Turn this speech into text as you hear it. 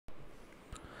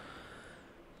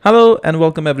Hello and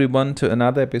welcome everyone to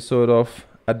another episode of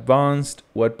Advanced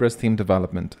WordPress Theme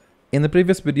Development. In the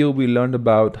previous video, we learned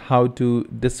about how to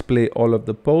display all of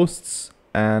the posts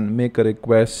and make a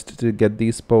request to get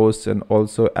these posts and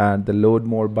also add the load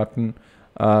more button.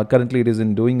 Currently it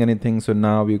isn't doing anything, so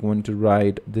now we're going to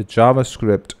write the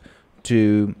JavaScript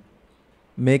to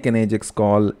make an Ajax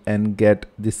call and get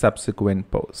the subsequent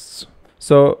posts.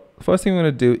 So first thing we're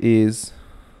going to do is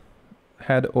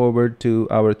head over to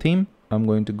our theme. I'm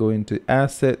going to go into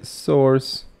asset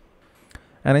source,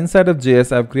 and inside of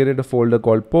JS I've created a folder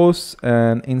called posts,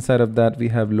 and inside of that we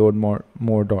have load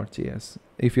more.js.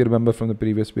 If you remember from the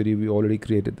previous video, we already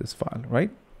created this file, right?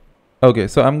 Okay,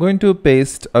 so I'm going to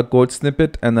paste a code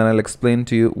snippet and then I'll explain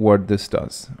to you what this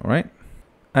does. All right,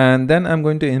 and then I'm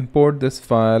going to import this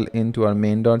file into our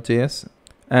main.js.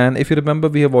 And if you remember,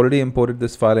 we have already imported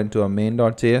this file into our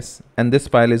main.js, and this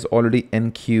file is already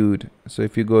enqueued. So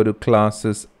if you go to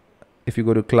classes, if you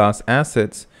go to class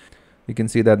assets, you can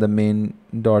see that the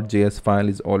main.js file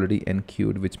is already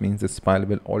enqueued, which means this file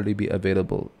will already be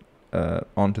available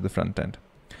onto the front end.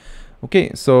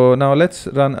 Okay, so now let's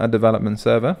run a development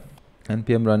server,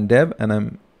 npm run dev,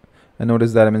 and I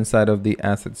notice that I'm inside of the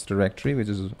assets directory, which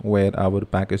is where our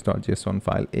package.json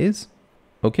file is.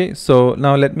 Okay, so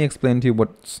now let me explain to you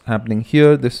what's happening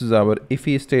here. This is our if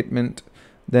statement.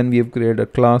 Then we have created a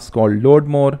class called load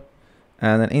more.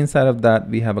 And then inside of that,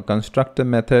 we have a constructor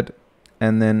method,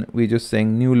 and then we're just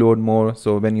saying new load more.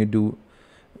 So when you do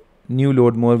new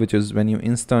load more, which is when you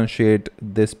instantiate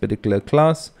this particular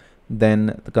class,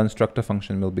 then the constructor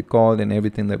function will be called, and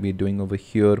everything that we're doing over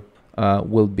here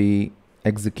will be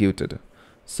executed.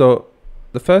 So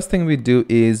the first thing we do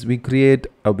is we create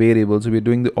a variable. So we're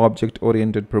doing the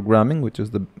object-oriented programming, which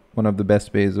is one of the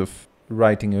best ways of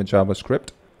writing your JavaScript.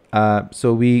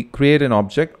 So we create an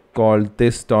object called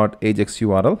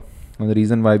this.ajaxURL, and the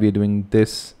reason why we're doing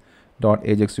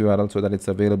this.ajaxURL so that it's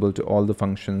available to all the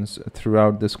functions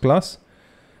throughout this class,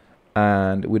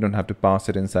 and we don't have to pass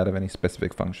it inside of any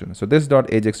specific function. So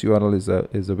this.ajaxURL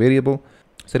is a variable.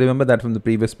 So remember that from the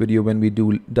previous video, when we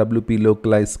do WP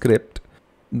localized script,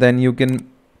 then you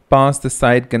can pass the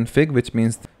side config, which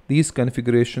means these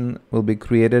configuration will be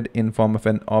created in form of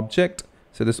an object.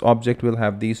 So this object will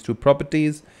have these two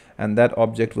properties, and that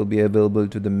object will be available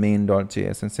to the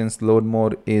main.js. And since load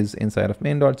more is inside of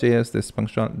main.js, this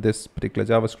particular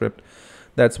JavaScript,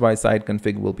 that's why side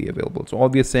config will be available. So all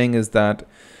we are saying is that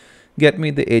get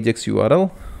me the Ajax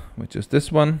URL, which is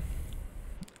this one,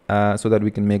 so that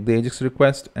we can make the Ajax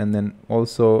request, and then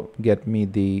also get me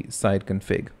the side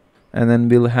config. And then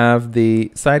we'll have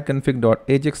the side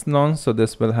config.ajax nonce. So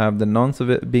this will have the nonce of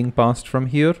it being passed from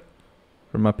here,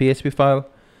 from our PHP file.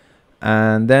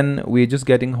 And then we're just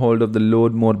getting hold of the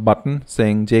load more button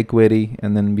saying jQuery,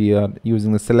 and then we are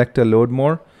using the selector load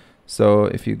more. So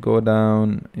if you go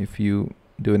down, if you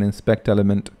do an inspect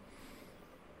element,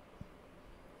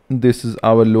 this is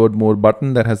our load more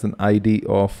button that has an ID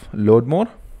of load more.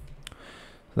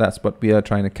 That's what we are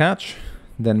trying to catch.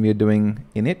 Then we are doing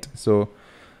init. So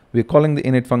we're calling the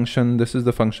init function. This is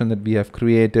the function that we have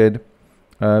created.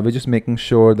 We're just making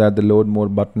sure that the load more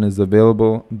button is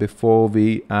available before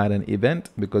we add an event,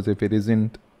 because if it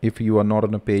isn't, if you are not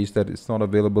on a page that is not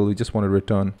available, we just want to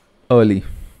return early.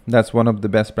 That's one of the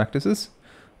best practices.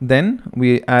 Then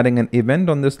we're adding an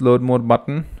event on this load more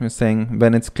button. We're saying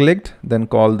when it's clicked, then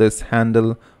call this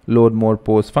handle load more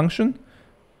post function.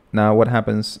 Now what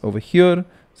happens over here?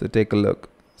 So take a look.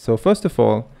 So first of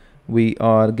all, we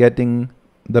are getting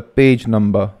the page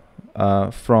number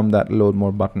from that load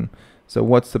more button. So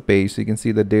what's the page? So you can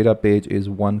see the data page is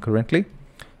 1 currently.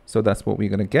 So that's what we're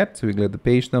going to get. So we get the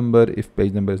page number. If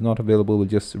page number is not available, we'll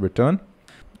just return.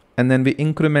 And then we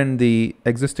increment the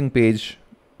existing page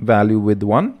value with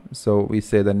 1. So we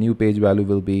say the new page value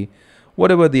will be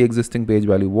whatever the existing page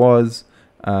value was.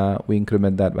 We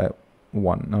increment that by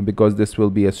 1. Now, because this will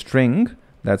be a string,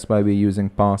 that's why we're using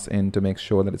pass in to make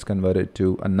sure that it's converted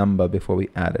to a number before we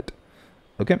add it.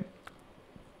 Okay.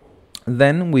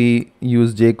 Then we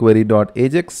use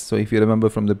jQuery.ajax. So if you remember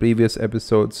from the previous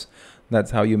episodes, that's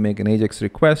how you make an Ajax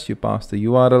request. You pass the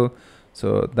URL.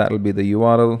 So that will be the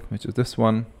URL, which is this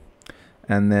one.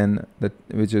 And then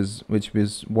which is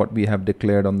what we have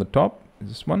declared on the top, is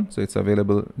this one. So it's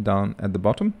available down at the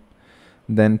bottom.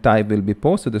 Then type will be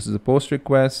post. So this is a post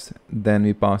request. Then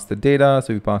we pass the data.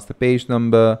 So we pass the page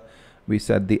number. We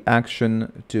set the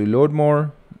action to load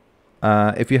more.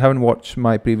 If you haven't watched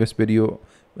my previous video,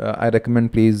 I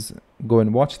recommend please go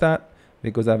and watch that,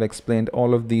 because I've explained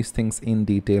all of these things in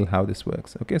detail how this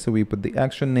works. Okay, so we put the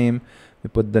action name, we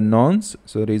put the nonce.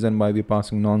 So the reason why we're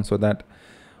passing nonce, so that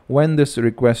when this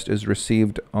request is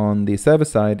received on the server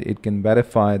side, it can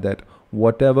verify that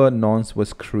whatever nonce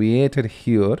was created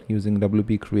here using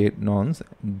WP create nonce,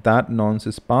 that nonce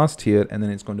is passed here, and then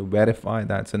it's going to verify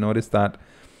that. So notice that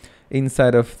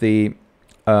inside of the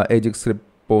Ajax script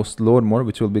post load more,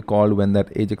 which will be called when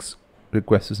that Ajax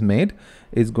request is made,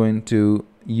 is going to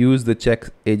use the check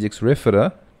Ajax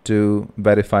referrer to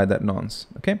verify that nonce.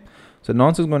 Okay, so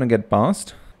nonce is going to get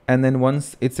passed, and then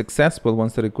once it's successful,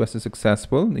 once the request is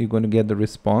successful, you're going to get the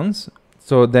response.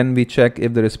 So then we check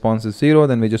if the response is 0,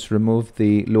 then we just remove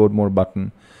the load more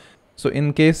button. So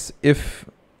in case if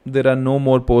there are no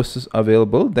more posts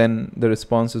available, then the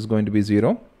response is going to be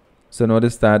 0. So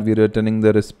notice that we're returning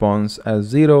the response as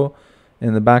 0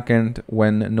 in the backend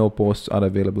when no posts are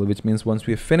available, which means once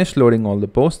we finish loading all the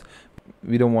posts,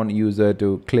 we don't want user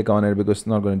to click on it because it's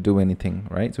not going to do anything,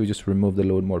 right? So we just remove the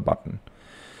load more button.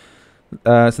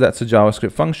 So that's a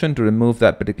JavaScript function to remove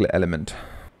that particular element.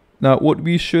 Now, what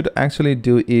we should actually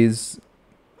do is,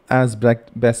 as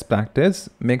best practice,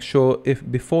 make sure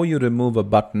if before you remove a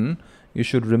button, you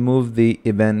should remove the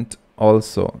event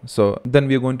also. So then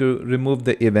we're going to remove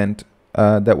the event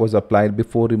that was applied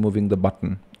before removing the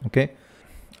button. Okay.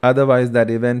 Otherwise, that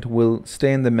event will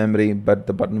stay in the memory, but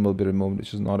the button will be removed,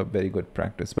 which is not a very good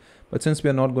practice. But since we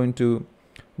are not going to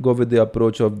go with the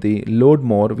approach of the load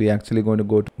more, we're actually going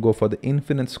to go for the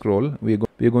infinite scroll. We're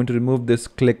going to remove this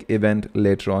click event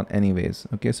later on anyways.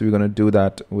 Okay, so we're going to do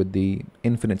that with the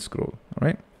infinite scroll. All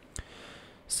right,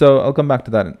 so I'll come back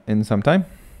to that in some time.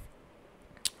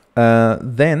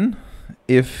 Then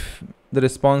if the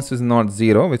response is not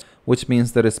 0, which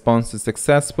means the response is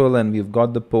successful and we've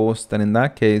got the post, then in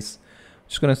that case, I'm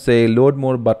just going to say load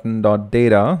more button dot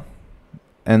data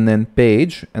and then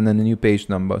page, and then the new page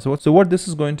number. So what this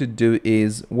is going to do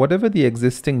is whatever the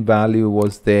existing value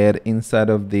was there inside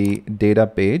of the data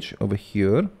page over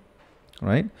here,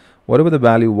 right? Whatever the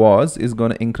value was is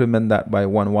going to increment that by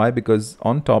 1. Why? Because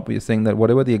on top we're saying that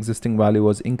whatever the existing value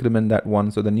was, increment that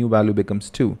 1, so the new value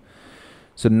becomes 2.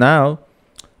 So now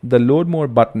the load more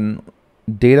button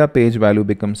data page value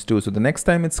becomes 2. So the next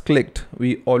time it's clicked,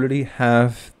 we already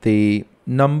have the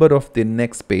number of the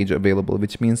next page available,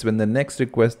 which means when the next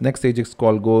Ajax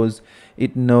call goes,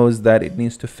 it knows that it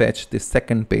needs to fetch the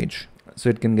second page, so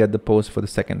it can get the post for the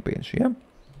second page. Yeah.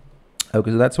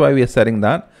 Okay, so that's why we are setting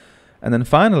that. And then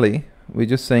finally, we're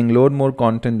just saying load more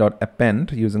content dot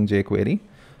append using jQuery.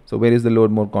 So where is the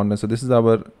load more content? So this is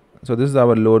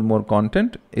our load more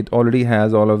content. It already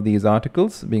has all of these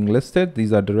articles being listed.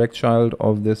 These are direct child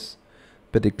of this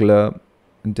particular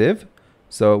div.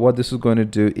 So what this is going to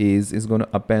do is going to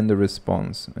append the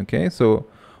response. Okay, so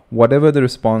whatever the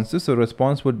response is, so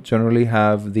response would generally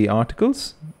have the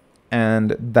articles,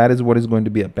 and that is what is going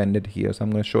to be appended here. So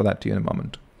I'm going to show that to you in a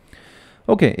moment.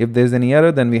 Okay, if there's any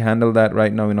error, then we handle that.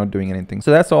 Right now we're not doing anything.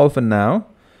 So that's all for now.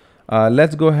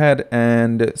 Let's go ahead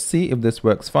and see if this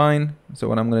works fine. So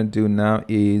what I'm going to do now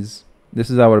is, this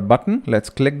is our button. Let's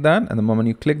click that, and the moment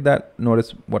you click that,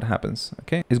 notice what happens.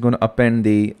 Okay, it's going to append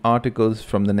the articles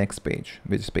from the next page,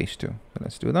 which is page 2. So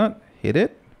let's do that. Hit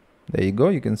it. There you go.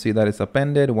 You can see that it's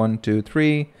appended 1, 2,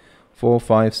 3, 4,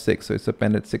 5, 6. So it's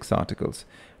appended 6 articles.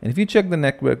 And if you check the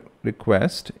network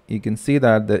request, you can see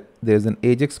that there's an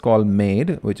Ajax call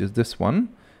made, which is this one.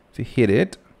 If you hit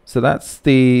it, so that's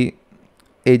the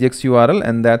Ajax URL,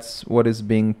 and that's what is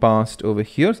being passed over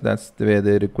here. So that's where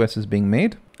the request is being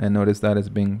made, and notice that is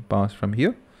being passed from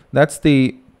here. That's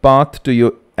the path to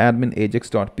your admin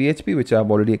ajax.php, which I've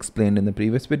already explained in the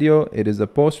previous video. It is a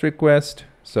post request.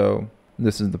 So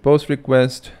this is the post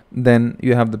request. Then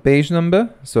you have the page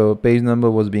number. So page number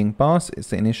was being passed.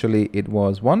 So initially it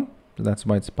was 1. So that's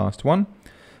why it's passed 1.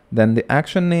 Then the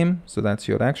action name. So that's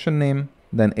your action name.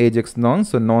 Then Ajax nonce.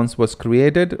 So nonce was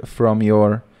created from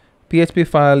your PHP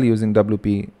file using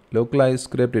WP localized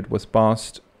script. It was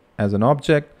passed as an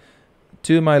object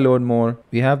to my load more.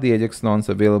 We have the Ajax nonce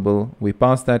available. We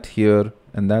pass that here,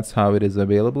 and that's how it is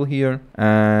available here.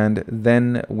 And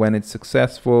then when it's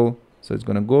successful, so it's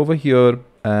going to go over here,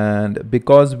 and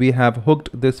because we have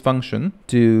hooked this function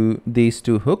to these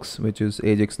 2 hooks, which is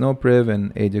Ajax no priv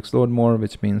and Ajax load more,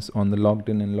 which means on the logged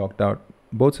in and logged out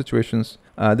both situations,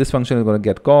 this function is going to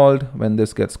get called. When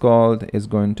this gets called, it's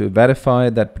going to verify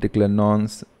that particular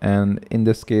nonce, and in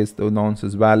this case the nonce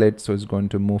is valid, so it's going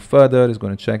to move further. It's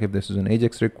going to check if this is an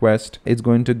Ajax request. It's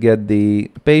going to get the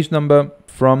page number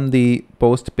from the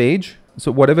post page.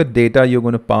 So whatever data you're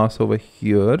going to pass over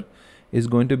here is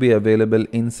going to be available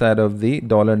inside of the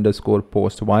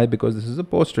 $_post. Why? Because this is a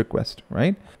post request,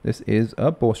 right? This is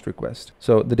a post request.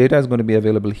 So the data is going to be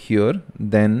available here.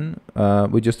 Then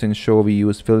we just ensure we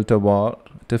use filter var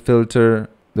to filter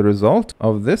the result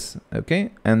of this.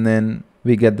 Okay, and then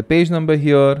we get the page number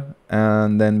here,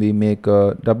 and then we make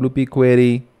a WP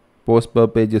query. Post per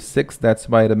page is 6. That's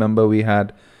why, remember, we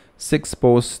had 6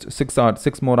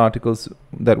 more articles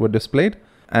that were displayed,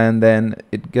 and then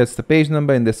it gets the page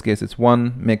number. In this case, it's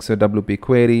 1. Makes a WP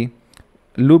query,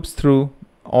 loops through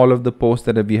all of the posts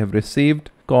that we have received,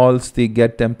 calls the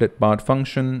get template part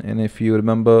function. And if you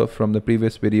remember from the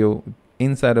previous video,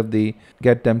 inside of the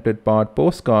get template part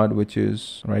postcard, which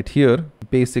is right here,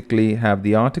 basically have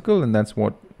the article, and that's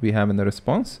what we have in the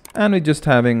response. And we're just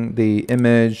having the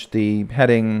image, the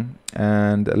heading,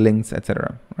 and links,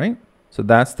 etc. Right? So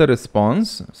that's the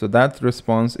response. So that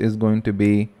response is going to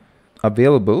be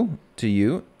available to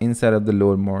you inside of the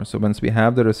load more. So once we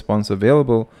have the response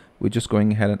available, we're just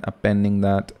going ahead and appending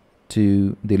that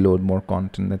to the load more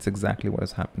content. That's exactly what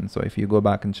has happened. So if you go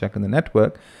back and check in the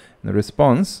network, the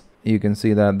response, you can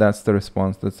see that that's the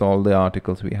response. That's all the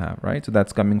articles we have, right? So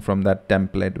that's coming from that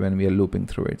template when we are looping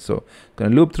through it. So going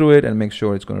to loop through it and make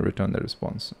sure it's going to return the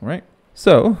response, all right?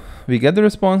 So we get the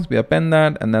response, we append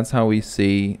that, and that's how we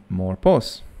see more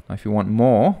posts. Now, if you want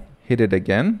more, hit it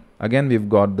again. Again, we've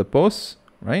got the posts,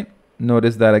 right?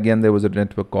 Notice that again, there was a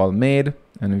network call made,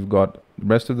 and we've got the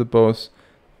rest of the posts.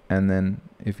 And then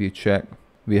if you check,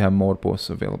 we have more posts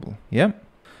available. Yeah.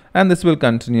 And this will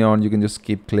continue on. You can just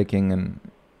keep clicking, and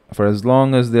for as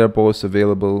long as there are posts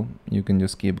available, you can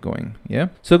just keep going. Yeah.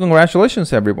 So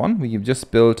congratulations, everyone. We've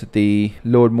just built the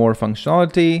load more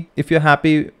functionality. If you're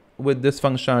happy with this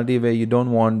functionality where you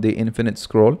don't want the infinite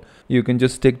scroll, you can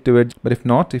just stick to it. But if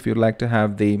not, if you'd like to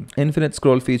have the infinite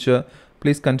scroll feature,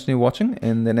 please continue watching.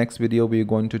 In the next video, we're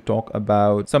going to talk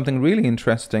about something really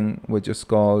interesting, which is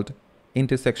called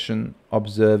intersection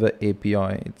observer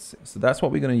API. So that's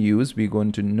what we're going to use. We're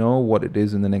going to know what it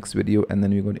is in the next video, and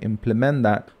then we're going to implement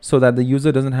that so that the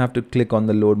user doesn't have to click on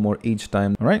the load more each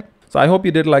time. All right. So I hope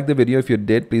you did like the video. If you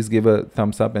did, please give a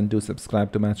thumbs up and do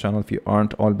subscribe to my channel if you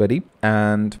aren't already.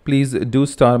 And please do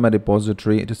star my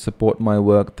repository to support my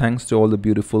work. Thanks to all the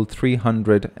beautiful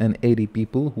 380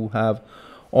 people who have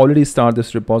already started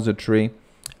this repository.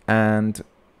 And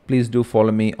please do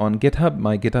follow me on GitHub.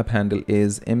 My GitHub handle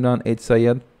is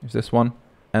imranhsayed. It's this one.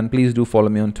 And please do follow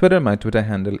me on Twitter. My Twitter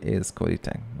handle is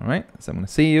Codeytek. All right. So I'm going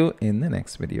to see you in the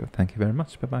next video. Thank you very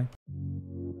much. Bye-bye.